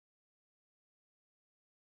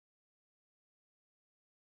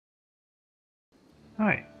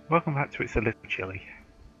Right, welcome back to It's a Little Chilly.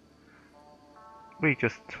 We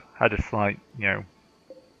just had a slight,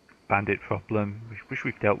 bandit problem, which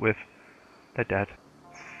we've dealt with. They're dead.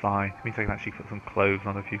 It's fine. It means I can actually put some clothes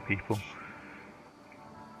on a few people.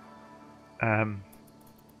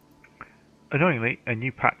 Annoyingly, a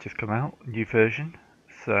new patch has come out, a new version,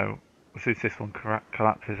 so as soon as this one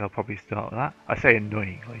collapses, I'll probably start that. I say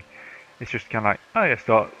annoyingly. It's just kind of like, oh yeah,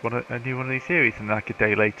 start a new one of these series, and like a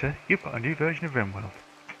day later, you've got a new version of Rimworld.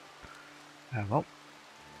 Well.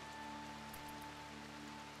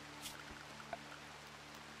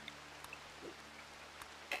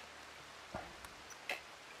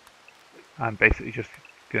 I'm basically just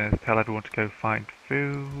going to tell everyone to go find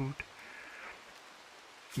food.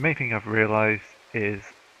 The main thing I've realised is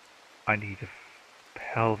I need a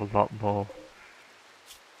hell of a lot more.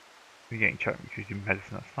 You're getting checked because your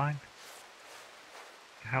medicine, that's fine.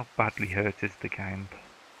 How badly hurt is the gang?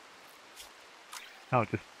 Oh,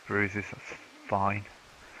 just bruises, that's fine.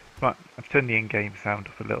 Right, I've turned the in-game sound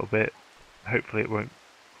up a little bit. Hopefully it won't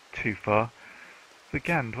too far. The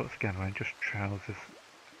Gand, what's the Gand wearing? Just trousers.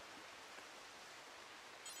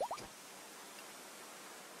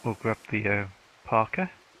 We'll grab the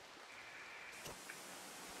parka.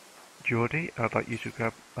 Geordie, I'd like you to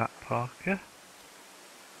grab that parka.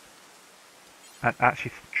 And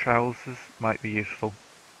actually some trousers might be useful.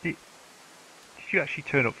 Did you actually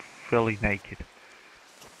turn up fully naked?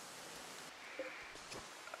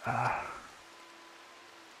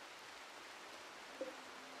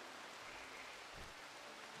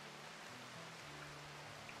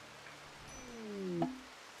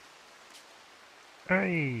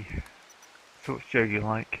 Hey! So what's Joe you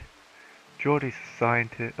like? Geordie's a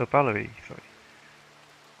scientist, a Valerie, sorry.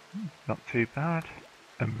 Not too bad.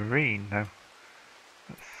 A Marine, no.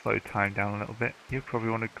 Let's slow time down a little bit. You probably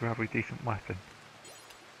want to grab a decent weapon.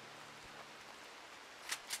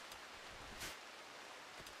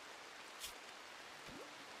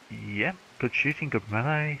 Yep, good shooting, good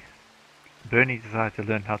melee. Bernie decided to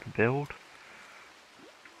learn how to build.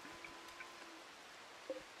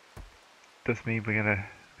 Does mean we're going to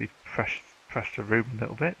be pressed the room a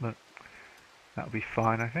little bit, but that'll be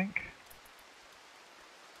fine, I think.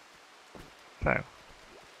 So, I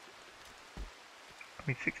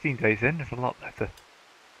mean, 16 days in is a lot better.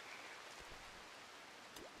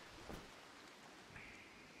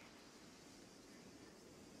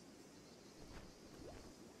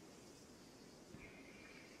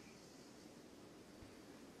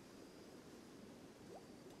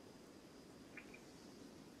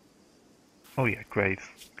 Oh yeah, graves.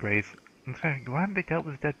 I'm sorry, why haven't they dealt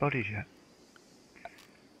with dead bodies yet?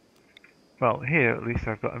 Well, here at least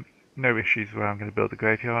I've got no issues where I'm going to build a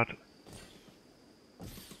graveyard.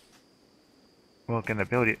 We're going to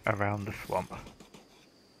build it around the swamp.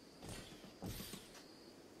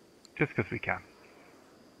 Just because we can.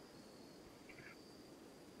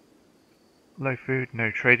 Low food,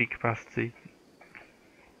 no trading capacity.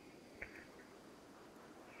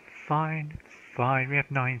 Fine, it's fine. We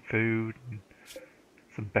have 9 food and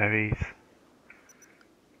some berries.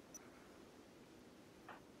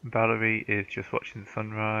 Valerie is just watching the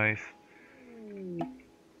sunrise.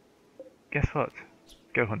 Guess what?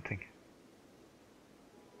 Go hunting.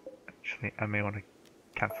 Actually, I may want to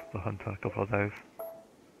cancel the hunt on a couple of those.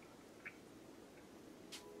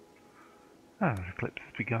 Ah, the eclipse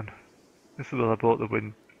has begun. This is where I bought the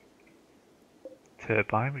wind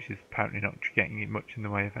turbine, which is apparently not getting much in the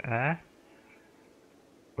way of air.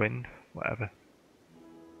 Wind, whatever.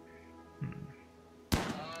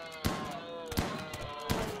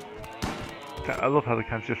 I love how the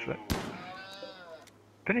cam's just like,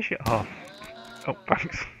 finish it off. Oh,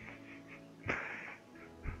 thanks.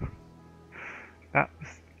 That was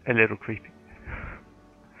a little creepy.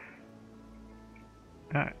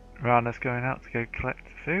 Alright, Rana's going out to go collect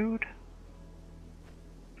food.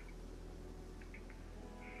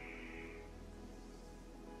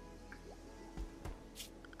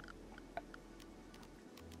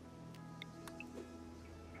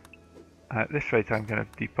 At this rate I'm going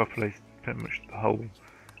to depopulate pretty much the whole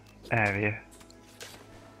area.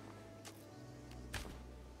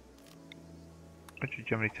 I should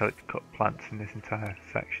generally tell it to cut plants in this entire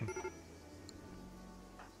section.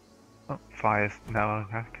 Oh, fire's now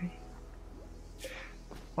unhappy.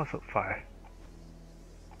 What's up, fire?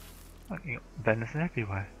 Oh, you got venison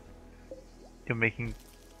everywhere. You're making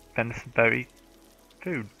venison berry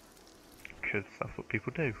food. Because that's what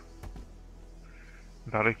people do.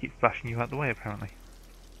 Valerie keeps flashing you out the way, apparently.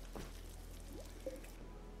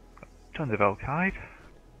 Tons of elk hide.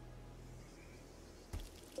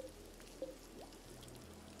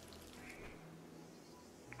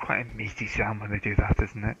 quite a meaty sound when they do that,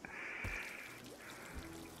 isn't it?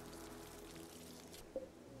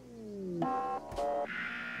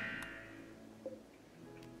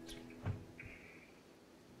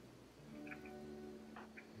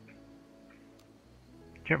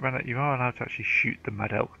 Jump around it, you are allowed to actually shoot the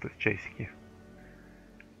mad elk that's chasing you.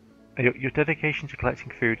 Your dedication to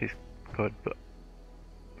collecting food is good, but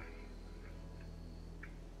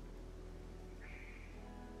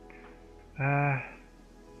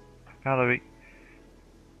Valerie,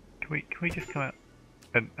 can we just come out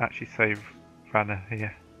and actually save Vanna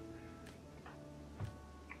here?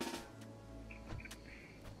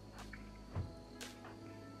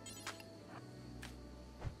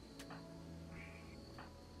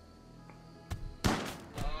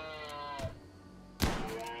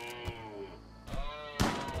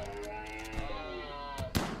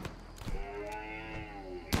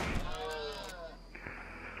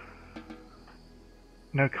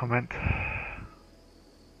 No comment.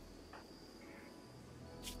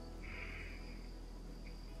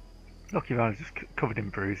 Lucky Vanna's just covered in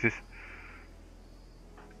bruises.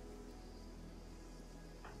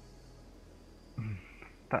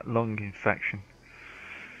 That lung infection.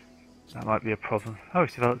 That might be a problem. Oh,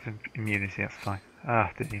 it's developed immunity, that's fine.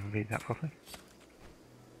 Ah, didn't even read that properly.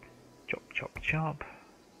 Chop, chop, chop.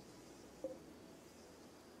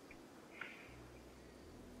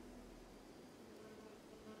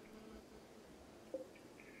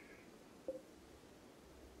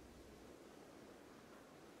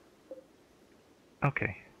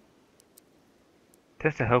 Okay.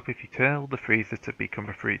 Tends to help if you tell the freezer to become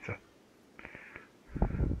a freezer.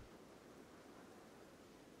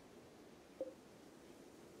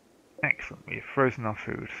 Excellent, we have frozen our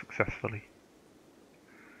food successfully.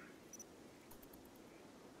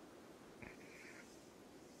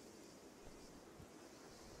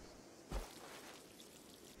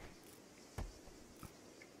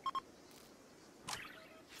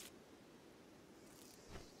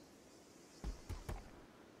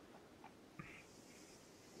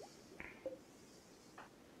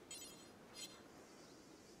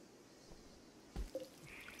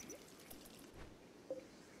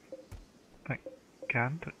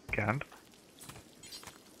 Canned.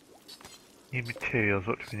 Need materials,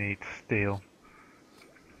 what do we need? Steel.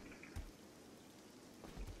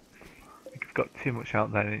 I think I've got too much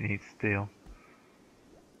out there that it needs steel.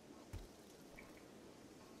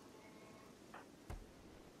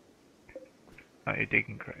 Oh, you're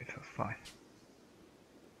digging crates, that's fine.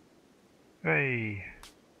 Hey!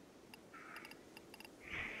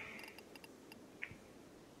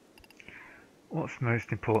 What's the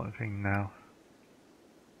most important thing now?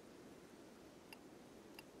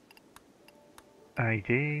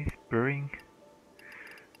 IDs, brewing.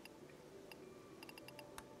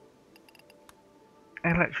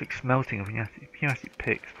 Electric smelting of pneumatic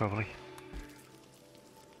picks, probably.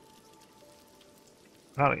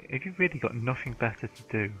 Valley, if you've really got nothing better to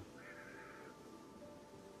do,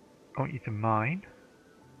 I want you to mine.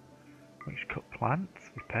 I want you to cut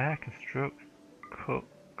plants, repair, construct, cook.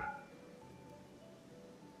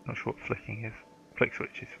 Not sure what flicking is. Flick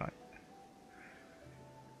switch is fine.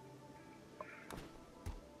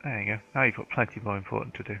 There you go. Now you've got plenty more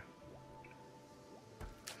important to do.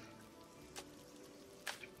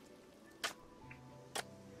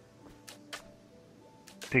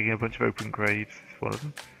 Digging a bunch of open graves is one of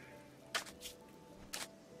them.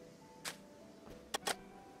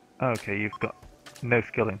 Okay, you've got no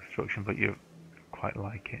skill in construction, but you quite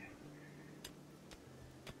like it.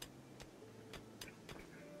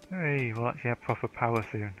 Hey, we'll actually have proper power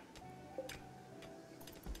soon.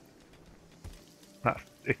 That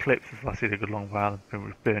eclipse has lasted a good long while and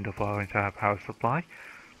we've burned up our entire power supply.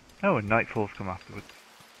 Oh, and nightfall's come afterwards.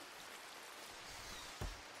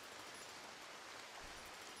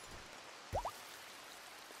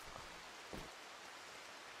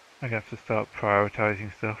 I'm gonna have to start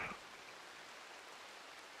prioritising stuff.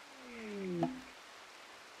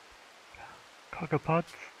 Cargo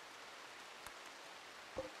pods.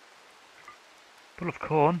 Full of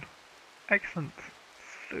corn. Excellent.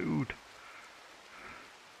 Food.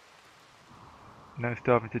 No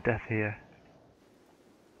starving to death here.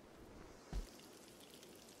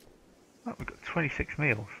 Oh, we've got 26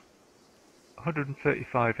 meals.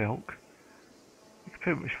 135 elk. We could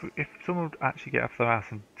pretty much, if someone would actually get off their ass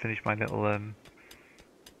and finish my little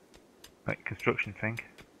like construction thing.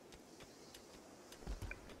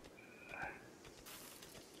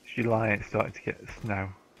 July it's starting to get snow.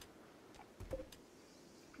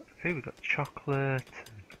 Okay, we've got chocolate.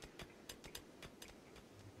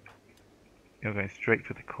 You're going straight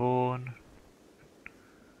for the corn.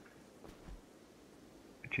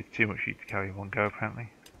 which is too much for you to carry in one go apparently.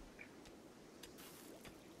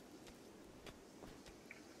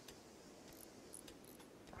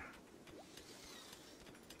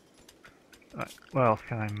 Right, what else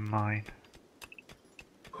can I mine?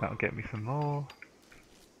 That'll get me some more.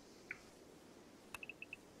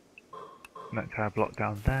 And that entire block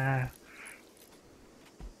down there.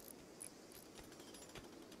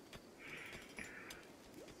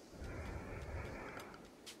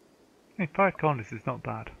 I mean, 5 corners is not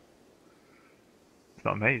bad. It's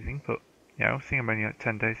not amazing, but you know, seeing I'm only like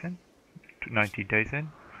 10 days in, 19 days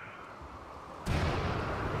in.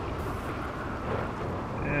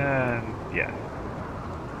 And yeah.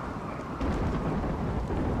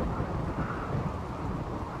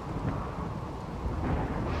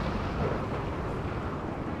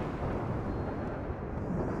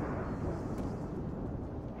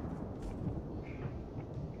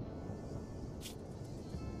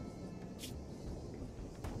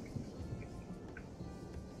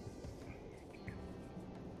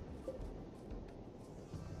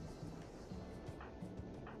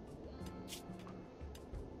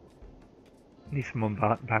 Need some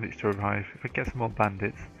more bandits to arrive. If I get some more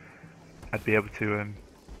bandits, I'd be able to,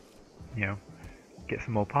 you know, get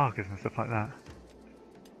some more parkers and stuff like that.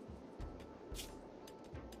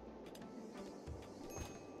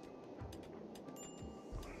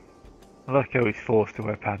 I like how he's forced to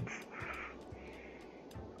wear pants.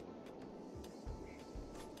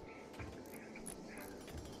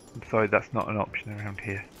 I'm sorry, that's not an option around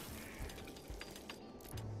here.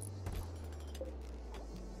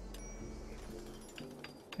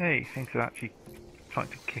 Hey, things are actually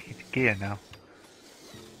starting to kick into gear now.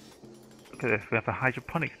 Look at this, we have a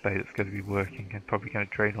hydroponics bay that's going to be working and probably going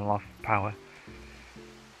to drain all our power.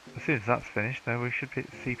 As soon as that's finished, though, we should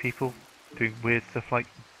see people doing weird stuff like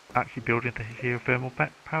actually building the geothermal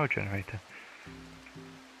power generator.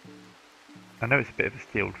 I know it's a bit of a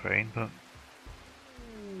steel drain, but...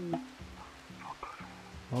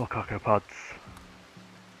 more cocopods.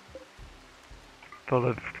 Full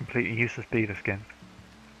of completely useless beaver skin.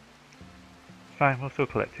 Fine, we'll still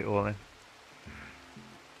collect it all in.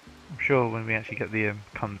 I'm sure when we actually get the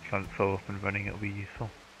console up and running it'll be useful.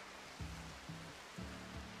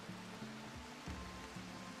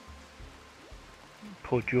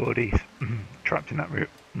 Poor Geordie's trapped in that room.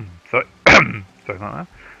 Sorry, sorry about that.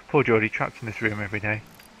 Poor Geordie trapped in this room every day.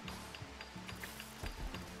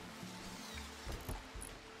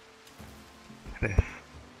 Look at this.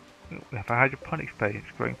 We have a hydroponics bay,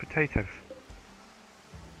 it's growing potatoes.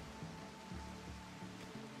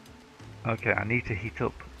 Okay, I need to heat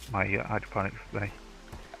up my hydroponics bay.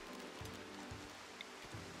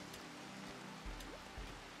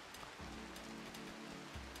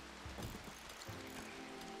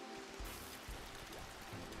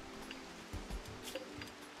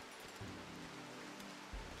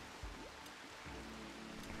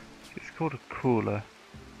 It's called a cooler.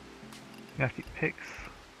 Pneumatic picks.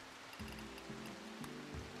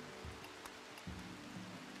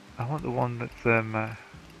 I want the one that's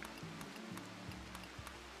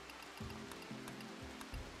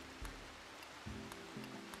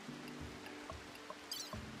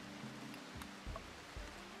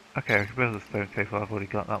okay, I can build a stone table, I've already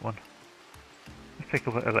got that one. Let's pick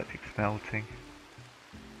up electric smelting.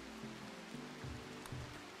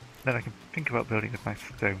 Then I can think about building a nice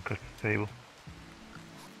stone cutter table.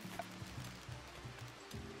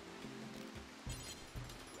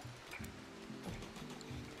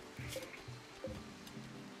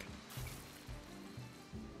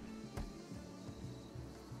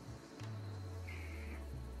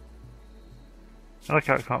 I like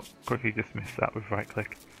how I can't quickly dismiss that with right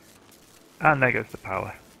click. And there goes the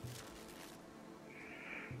power.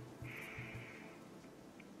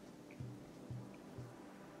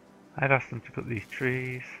 I'd asked them to cut these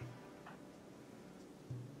trees.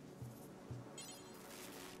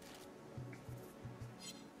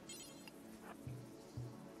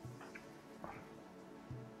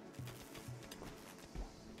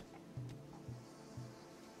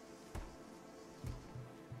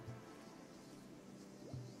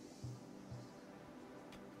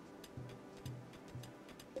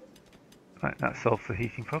 Right, that solves the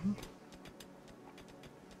heating problem.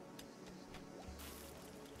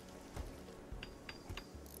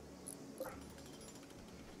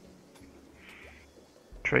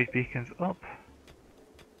 Trade beacons up.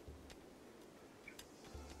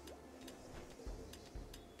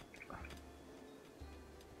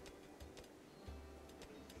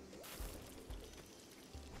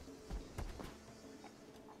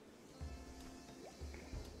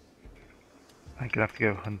 I'm gonna have to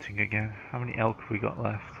go hunting again. How many elk have we got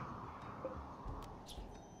left?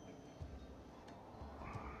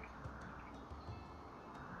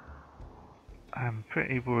 I'm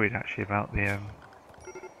pretty worried actually about the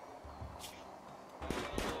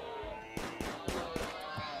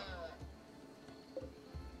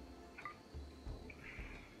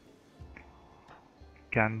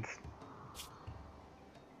Gans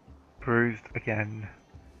bruised again.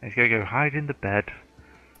 He's gonna go hide in the bed.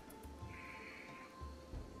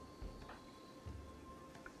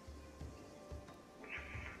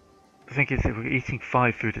 The thing is, we're eating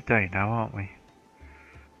 5 food a day now, aren't we?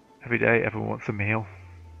 Every day, everyone wants a meal.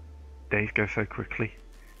 Days go so quickly.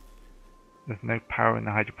 There's no power in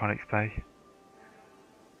the hydroponics bay.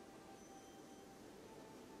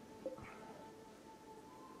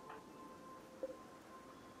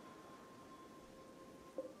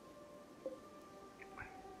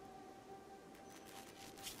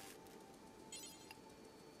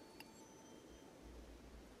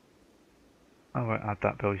 I won't add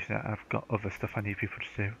that build yet. I've got other stuff I need people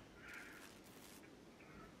to do.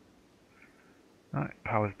 Right,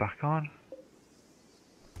 power's back on.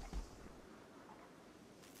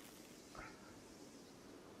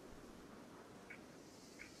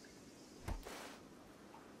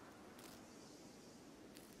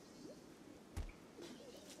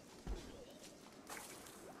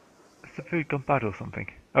 Has the food gone bad or something?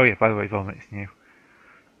 Oh yeah, by the way, vomit's new.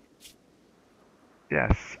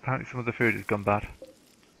 Yes, apparently some of the food has gone bad.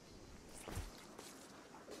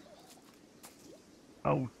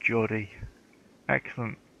 Oh, Geordie.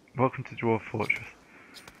 Excellent. Welcome to Dwarf Fortress.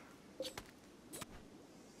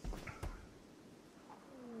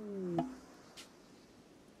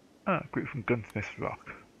 Ah, group from Gunsmith's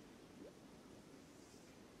Rock.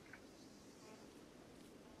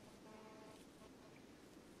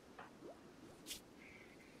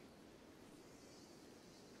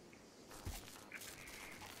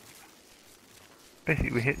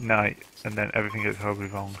 Basically, we hit night, and then everything goes horribly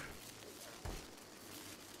wrong.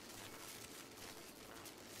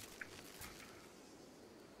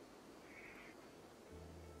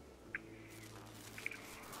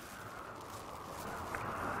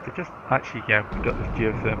 They just actually, yeah, we got this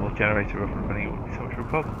geothermal generator up and running. It wouldn't be so much of a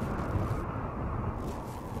problem.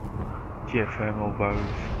 Geothermal woes.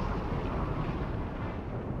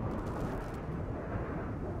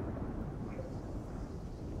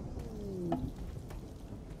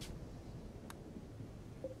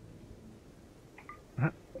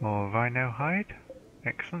 More rhino hide.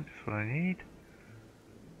 Excellent, that's what I need.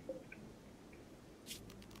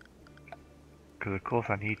 Because of course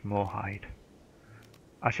I need more hide.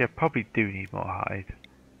 Actually, I probably do need more hide.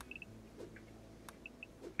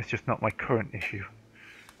 It's just not my current issue.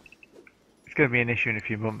 It's going to be an issue in a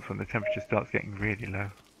few months when the temperature starts getting really low.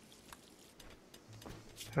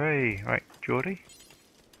 Hooray! Right, Geordie.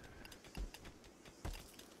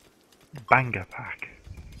 Banger pack.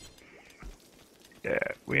 Yeah,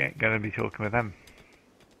 we ain't going to be talking with them.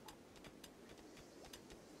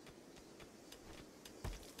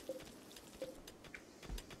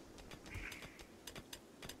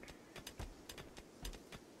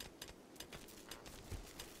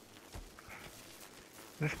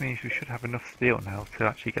 This means we should have enough steel now to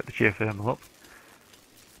actually get the geothermal up.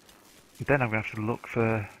 Then I'm going to have to look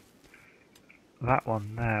for that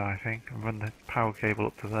one there, I think, and run the power cable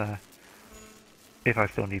up to there. If I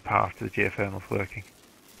still need power after the geothermal's working.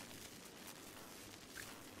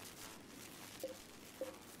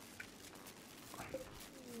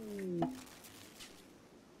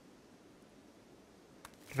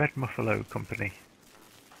 Red Muffalo Company.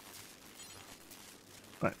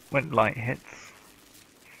 When light hits.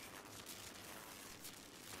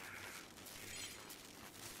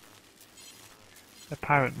 They're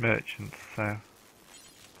pirate merchants, so.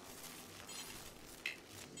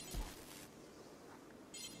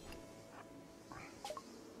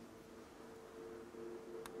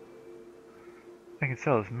 They can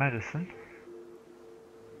sell us medicine.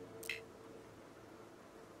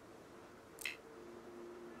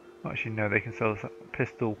 Actually, no, they can sell us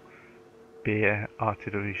pistol, beer,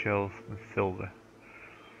 artillery shells, and silver.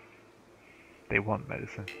 They want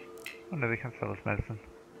medicine. Oh no, they can sell us medicine.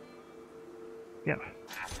 Yep.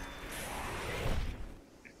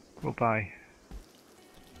 We'll buy.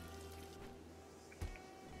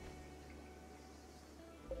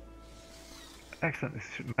 Excellent, this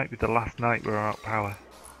might be the last night we're out power.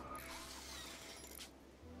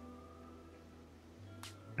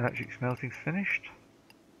 Electric smelting's finished.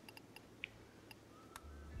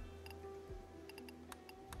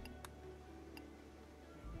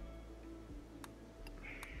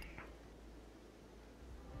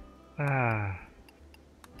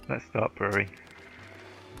 Let's start brewing.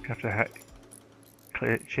 We have to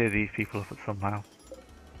cheer these people up somehow.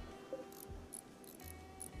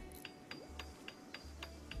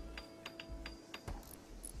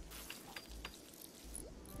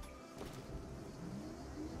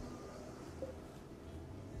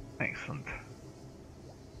 Excellent.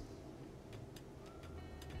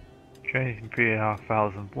 Generating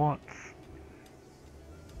 3,500 watts.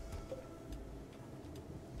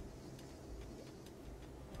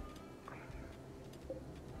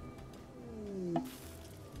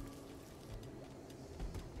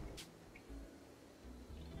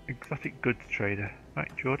 Exotic goods trader.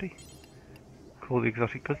 Right, Geordie. Call the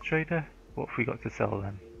exotic goods trader. What have we got to sell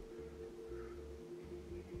then?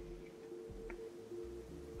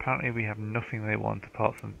 Apparently we have nothing they want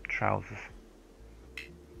apart from trousers.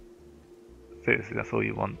 Seriously, that's all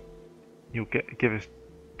you want. You'll give us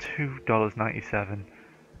 $2.97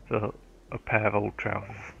 for a pair of old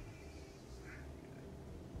trousers.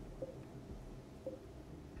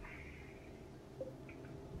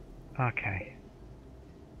 Okay.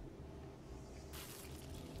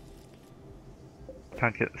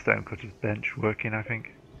 Time to get the stonecutter's bench working, I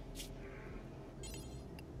think.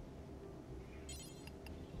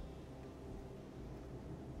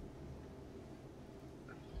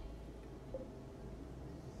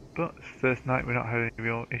 But first night we're not having any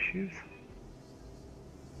real issues.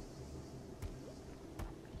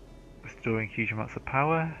 We're storing huge amounts of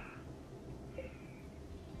power.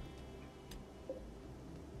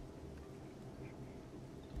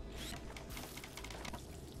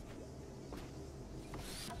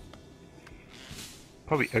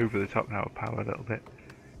 Probably over the top now with power a little bit.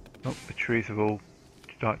 Oh, the trees have all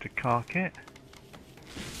started to cark it.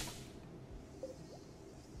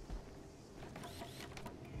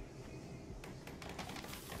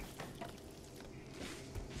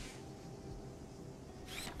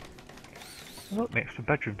 Look, the extra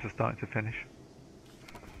bedrooms are starting to finish.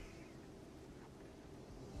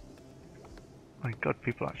 My god,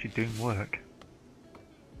 people are actually doing work.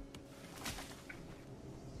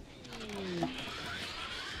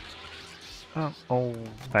 Oh, all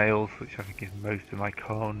males, which I think is most of my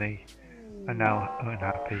colony, are now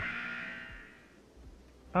unhappy.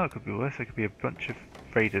 Oh, it could be worse. There could be a bunch of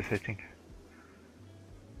raiders hitting.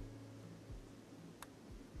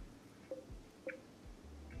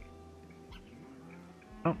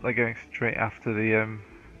 Oh, they're going straight after the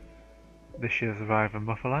this year's arrival of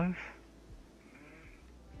buffaloes.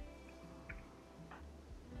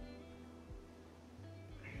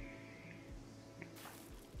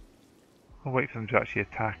 I'll wait for them to actually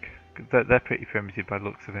attack. 'Cause they're pretty primitive by the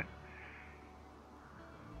looks of it.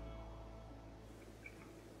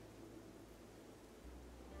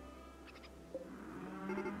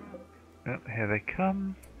 Oh, here they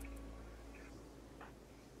come.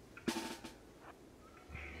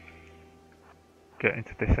 Get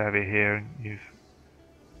into this area here and use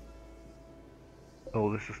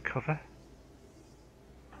all this as cover.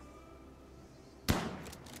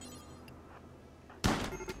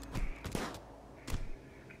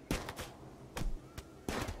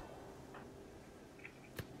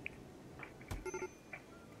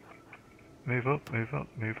 Move up, move up,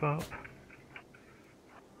 move up.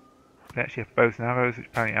 They actually have bows and arrows, which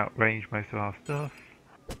apparently outrange most of our stuff.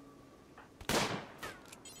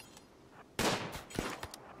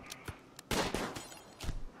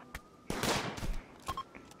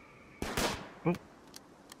 Oh,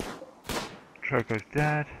 Trogo's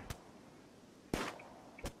dead.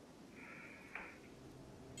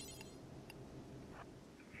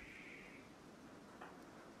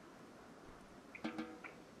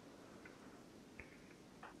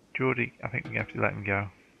 Geordie, I think we have to let him go.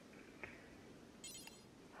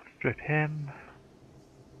 Strip him.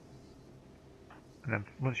 And then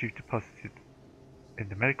once you've deposited in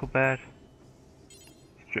the medical bed,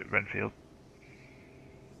 strip Renfield.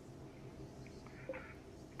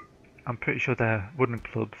 I'm pretty sure their wooden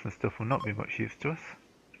clubs and stuff will not be much use to us.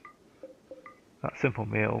 That simple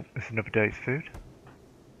meal is another day's food.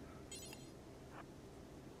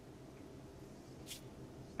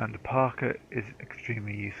 And the Parker is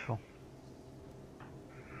extremely useful.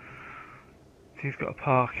 So you've got a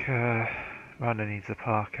Parker, Randa needs a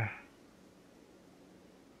Parker.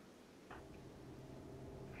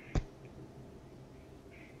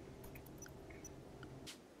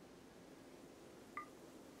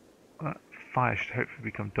 That fire should hopefully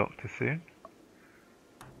become Doctor soon.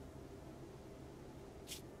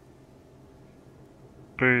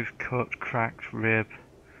 Bruised, cut, cracked, rib,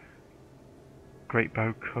 great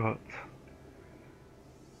bow cut.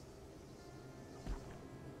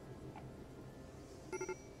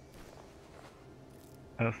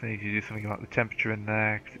 I also need to do something about the temperature in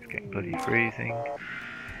there because it's getting bloody freezing.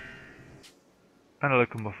 And a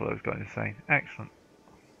local buffalo's got insane. Excellent.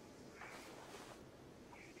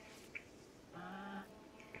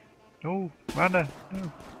 Oh, Randa,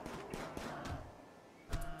 no.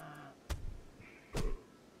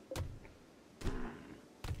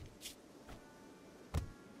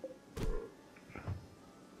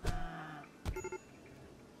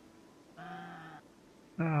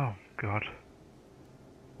 Oh, God.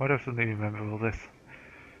 Why do I suddenly remember all this?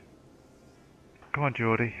 Come on,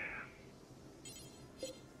 Geordie.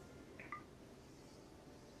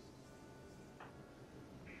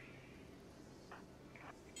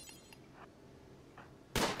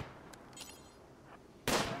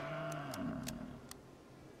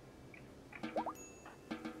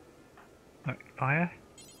 Look, fire.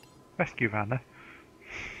 Rescue runner.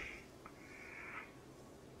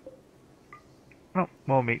 Oh,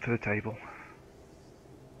 more meat for the table.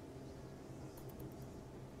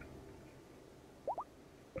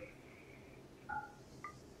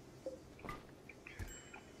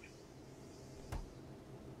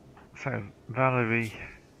 So, Valerie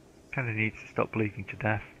kind of needs to stop bleeding to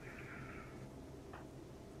death.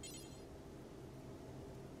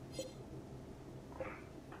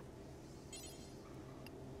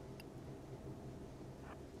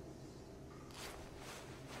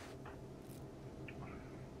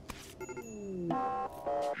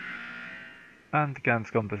 And Gan's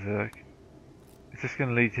gone berserk. Is this going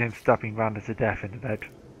to lead to him stabbing Randa to death in the bed?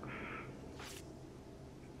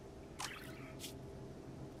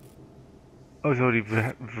 Oh, he's already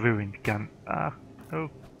ruined Gan. Ah, oh.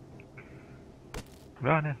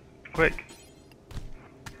 Rana, quick.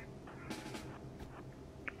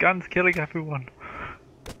 Gan's killing everyone.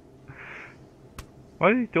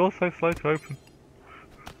 Why is the door so slow to open?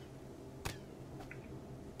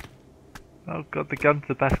 Oh god, the Gan's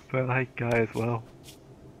the best melee guy as well.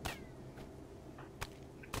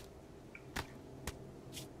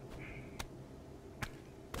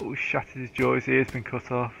 Oh, shattered his jaw, his ear's been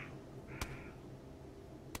cut off.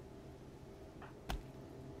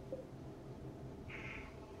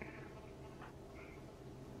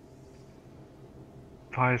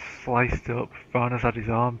 Fire's sliced up, Rana's had his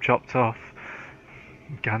arm chopped off.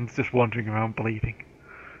 Gan's just wandering around bleeding.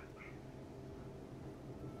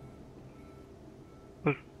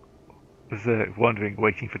 Berserk, wandering,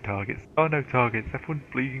 waiting for targets. Oh, no targets, everyone's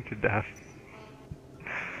bleeding to death.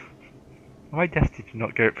 Am I destined to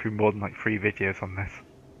not go through more than like 3 videos on this?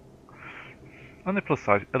 On the plus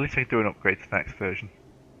side, at least I can do an upgrade to the next version.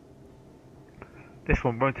 This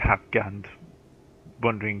one won't have Gand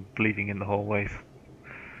wandering, bleeding in the hallways.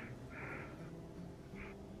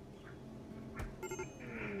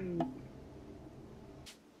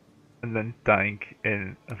 And then dying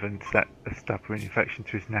of a stab wound infection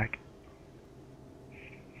to his neck.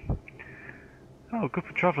 Oh, a group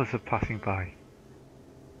of travellers are passing by.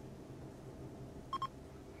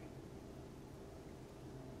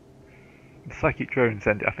 The psychic drone's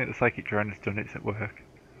ended. I think the psychic drone has done its work.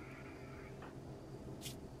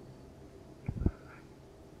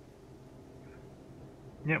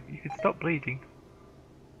 Yep, you could stop bleeding.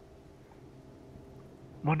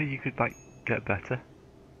 Wonder you could like get better.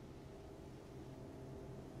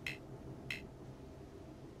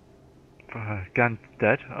 Gan's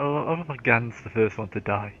dead. I love like Gan's the first one to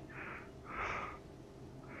die.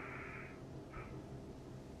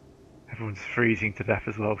 Everyone's freezing to death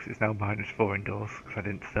as well because it's now -4 indoors because I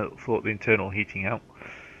didn't sort the internal heating out.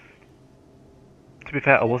 To be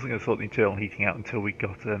fair, I wasn't going to sort the internal heating out until we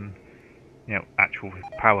got actual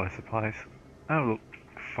power supplies. Oh look,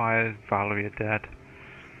 Fire, Valerie are dead.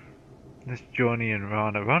 There's Johnny and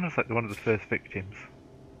Rana. Rana's like one of the first victims.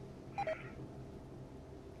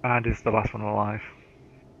 And is the last one alive.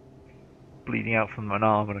 Bleeding out from an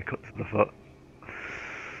arm and a cut to the foot.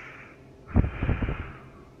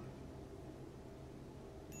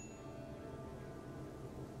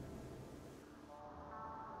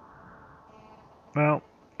 Well,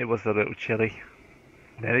 it was a little chilly.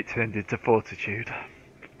 Then it turned into fortitude.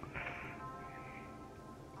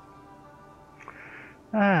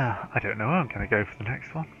 I don't know, I'm going to go for the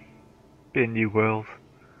next one. Be a new world.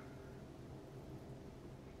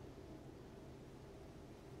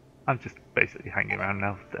 I'm just basically hanging around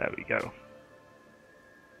now. There we go.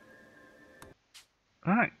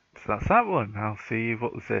 Alright, so that's that one. I'll see you,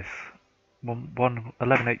 what was this?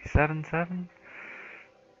 1187.7?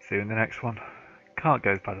 See you in the next one. Can't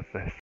go as bad as this.